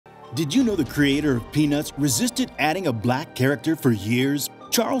Did you know the creator of Peanuts resisted adding a black character for years?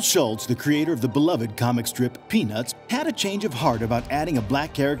 Charles Schulz, the creator of the beloved comic strip Peanuts, had a change of heart about adding a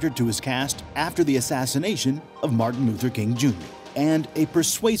black character to his cast after the assassination of Martin Luther King Jr. and a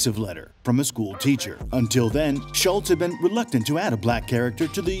persuasive letter from a school teacher. Until then, Schulz had been reluctant to add a black character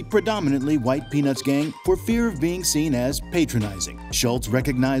to the predominantly white Peanuts gang for fear of being seen as patronizing. Schulz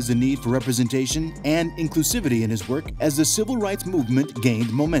recognized the need for representation and inclusivity in his work as the civil rights movement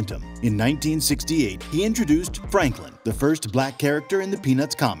gained momentum. In 1968, he introduced Franklin, the first black character in the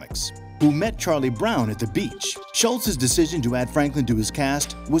Peanuts comics, who met Charlie Brown at the beach. Schulz's decision to add Franklin to his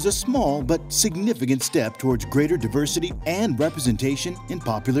cast was a small but significant step towards greater diversity and representation in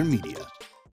popular media.